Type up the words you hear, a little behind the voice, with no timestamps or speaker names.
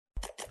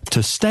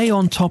To stay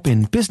on top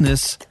in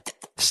business,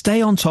 stay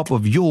on top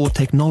of your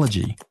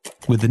technology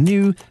with the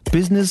new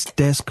Business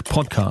Desk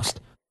podcast,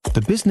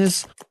 The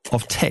Business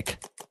of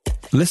Tech.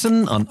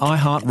 Listen on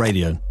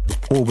iHeartRadio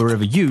or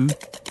wherever you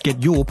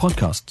get your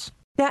podcasts.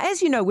 Now,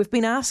 as you know, we've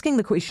been asking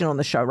the question on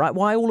the show, right?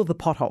 Why all of the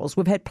potholes?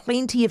 We've had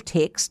plenty of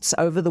texts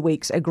over the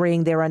weeks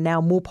agreeing there are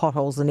now more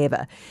potholes than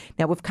ever.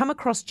 Now, we've come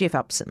across Jeff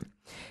Upson.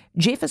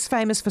 Jeff is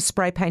famous for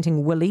spray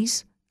painting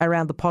willies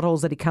around the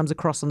potholes that he comes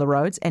across on the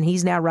roads, and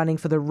he's now running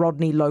for the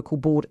Rodney Local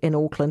Board in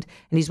Auckland,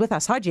 and he's with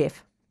us. Hi,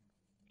 Jeff.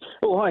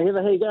 Oh, hi,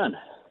 Heather. How you going?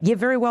 Yeah,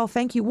 very well,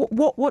 thank you.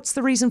 What's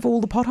the reason for all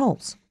the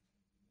potholes?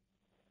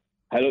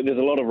 Hey, look, there's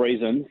a lot of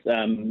reasons.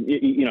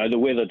 The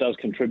weather does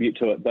contribute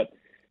to it, but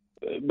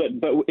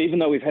even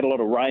though we've had a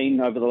lot of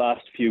rain over the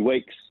last few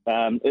weeks,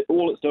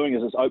 all it's doing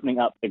is it's opening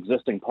up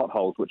existing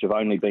potholes which have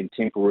only been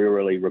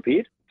temporarily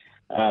repaired.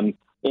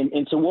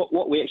 And so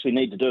what we actually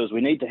need to do is we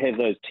need to have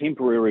those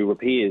temporary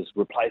repairs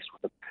replaced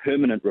with a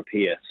permanent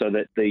repair so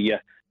that the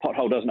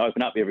pothole doesn't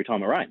open up every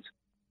time it rains.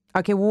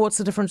 Okay, well, what's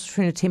the difference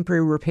between a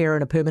temporary repair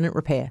and a permanent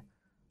repair?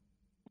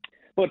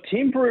 Well,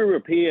 temporary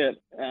repair,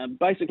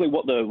 basically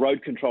what the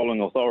road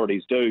controlling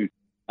authorities do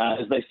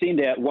is they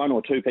send out one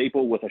or two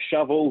people with a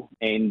shovel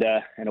and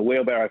a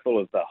wheelbarrow full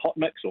of hot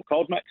mix or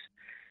cold mix,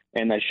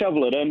 and they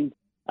shovel it in.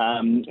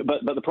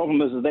 But the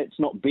problem is that's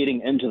not bedding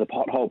into the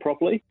pothole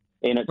properly,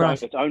 and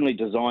it's only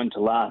designed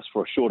to last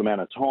for a short amount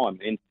of time.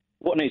 And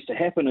what needs to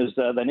happen is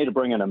they need to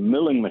bring in a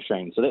milling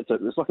machine. So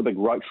it's like a big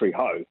rotary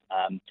hoe.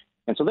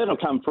 And so that'll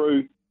come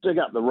through, dig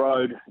up the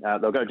road,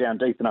 they'll go down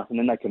deep enough, and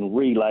then they can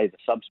relay the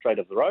substrate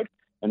of the road,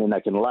 and then they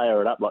can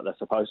layer it up like they're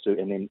supposed to,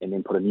 and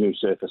then put a new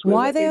surface.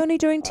 Why are they only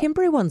doing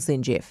temporary ones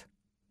then, Jeff?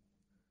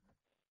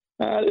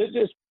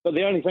 But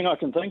the only thing I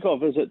can think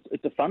of is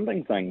it's a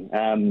funding thing.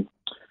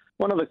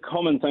 One of the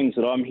common things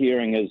that I'm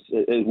hearing is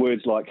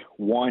words like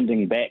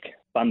winding back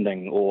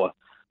funding or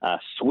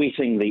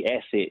sweating the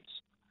assets.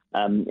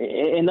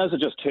 And those are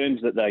just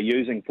terms that they're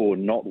using for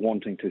not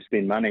wanting to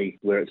spend money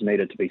where it's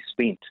needed to be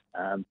spent.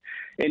 And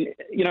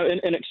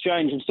in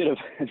exchange, instead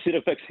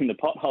of fixing the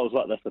potholes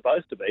like they're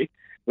supposed to be,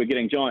 we're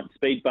getting giant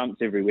speed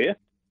bumps everywhere.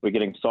 We're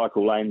getting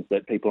cycle lanes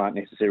that people aren't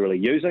necessarily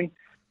using.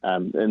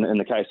 In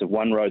the case of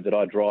one road that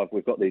I drive,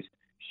 we've got these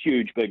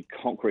huge, big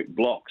concrete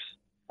blocks.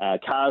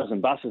 Cars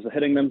and buses are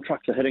hitting them,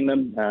 trucks are hitting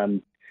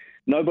them.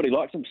 Nobody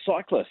likes them.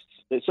 Cyclists.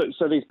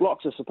 So these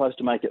blocks are supposed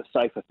to make it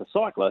safer for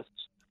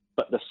cyclists,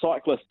 but the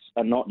cyclists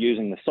are not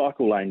using the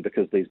cycle lane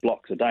because these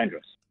blocks are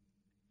dangerous.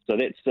 So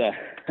that's,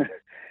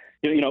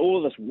 all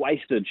of this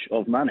wastage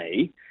of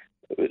money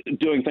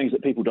doing things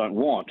that people don't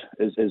want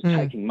is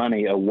taking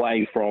money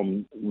away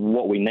from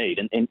what we need.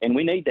 And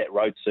we need that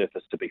road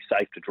surface to be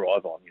safe to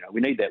drive on.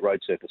 We need that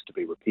road surface to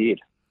be repaired.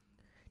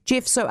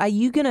 Jeff, so are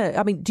you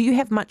do you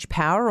have much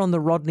power on the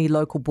Rodney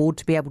Local Board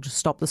to be able to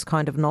stop this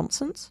kind of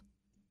nonsense?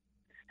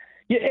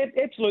 Yeah,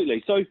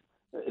 absolutely. So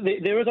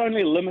there is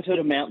only a limited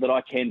amount that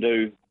I can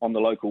do on the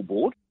local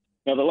board.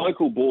 Now, the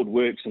local board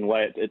works in a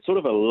way, it's sort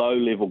of a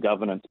low-level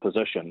governance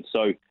position.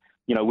 So,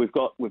 we've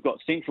got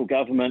central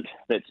government,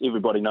 that's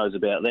everybody knows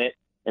about that,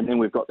 and then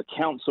we've got the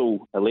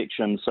council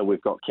elections, so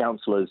we've got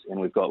councillors and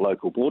we've got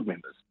local board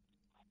members.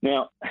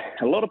 Now,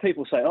 a lot of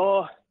people say,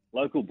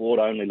 local board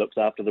only looks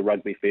after the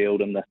rugby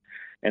field and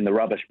the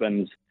rubbish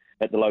bins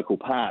at the local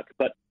park.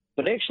 But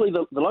actually,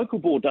 the local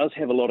board does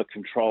have a lot of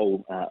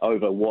control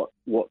over what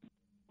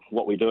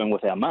we're doing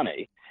with our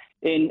money.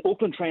 And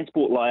Auckland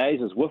Transport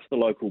liaises with the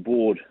local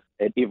board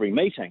at every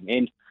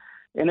meeting.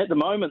 And at the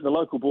moment, the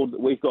local board that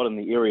we've got in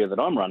the area that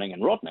I'm running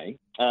in Rodney,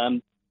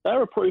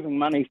 they're approving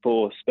money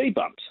for speed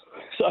bumps.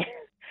 So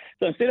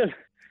instead of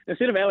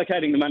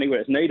allocating the money where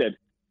it's needed,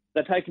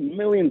 they're taking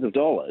millions of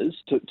dollars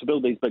to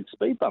build these big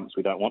speed bumps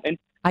we don't want. And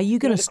are you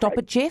going to stop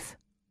it, Jeff?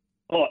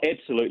 Oh,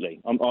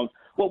 absolutely.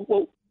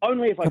 Well,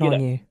 only if I get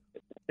it. You.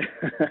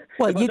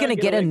 Well, you're going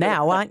to get in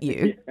now, aren't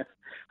you? Yeah,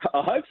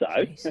 I hope so.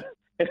 Jeez.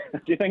 Do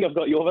you think I've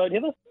got your vote,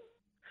 Heather?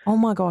 Oh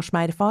my gosh,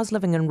 mate, if I was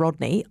living in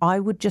Rodney,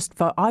 I would just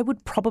vote. I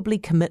would probably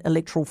commit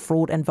electoral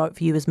fraud and vote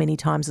for you as many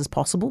times as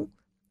possible.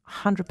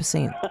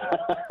 100%.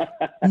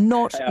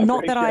 Not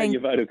that I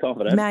your vote of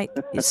confidence. Mate,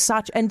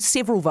 and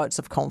several votes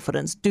of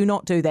confidence. Do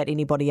not do that.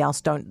 Anybody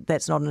else don't.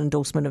 That's not an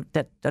endorsement of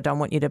that. I don't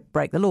want you to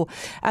break the law.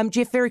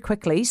 Jeff, very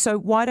quickly. So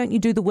why don't you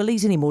do the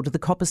willies anymore? Do the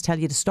coppers tell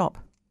you to stop?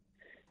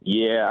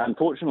 Yeah,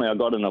 unfortunately, I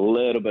got in a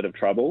little bit of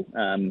trouble.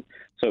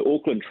 So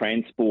Auckland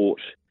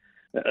Transport,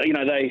 they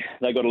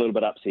got a little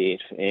bit upset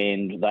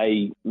and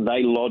they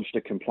lodged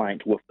a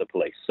complaint with the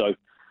police. So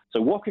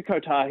Waka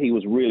Kotahi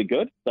was really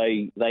good.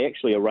 They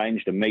actually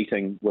arranged a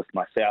meeting with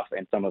myself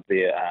and some of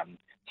their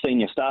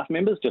senior staff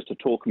members just to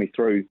talk me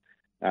through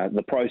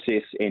the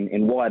process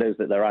and why it is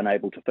that they're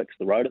unable to fix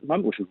the road at the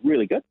moment, which was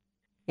really good.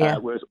 Yeah.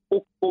 Whereas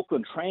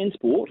Auckland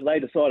Transport, they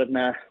decided,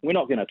 we're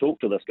not going to talk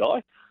to this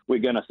guy. We're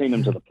going to send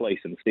him to the police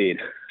instead.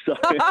 So,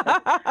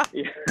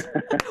 yeah.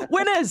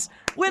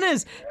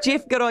 Winners.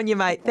 Jeff, good on you,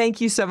 mate. Thank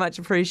you so much.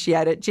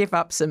 Appreciate it. Jeff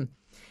Upson,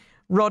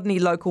 Rodney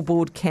Local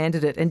Board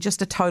candidate, and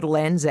just a total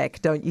Anzac,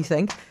 don't you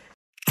think?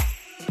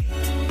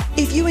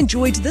 If you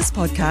enjoyed this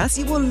podcast,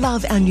 you will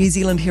love our New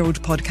Zealand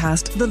Herald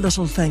podcast, The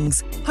Little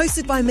Things,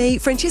 hosted by me,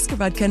 Francesca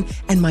Rudkin,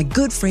 and my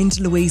good friend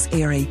Louise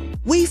Airy.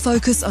 We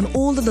focus on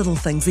all the little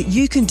things that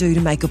you can do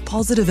to make a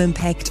positive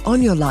impact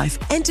on your life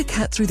and to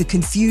cut through the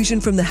confusion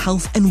from the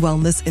health and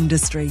wellness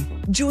industry.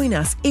 Join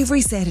us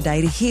every Saturday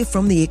to hear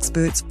from the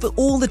experts for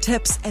all the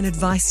tips and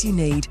advice you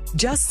need.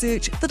 Just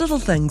search The Little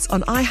Things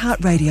on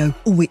iHeartRadio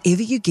or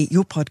wherever you get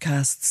your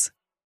podcasts.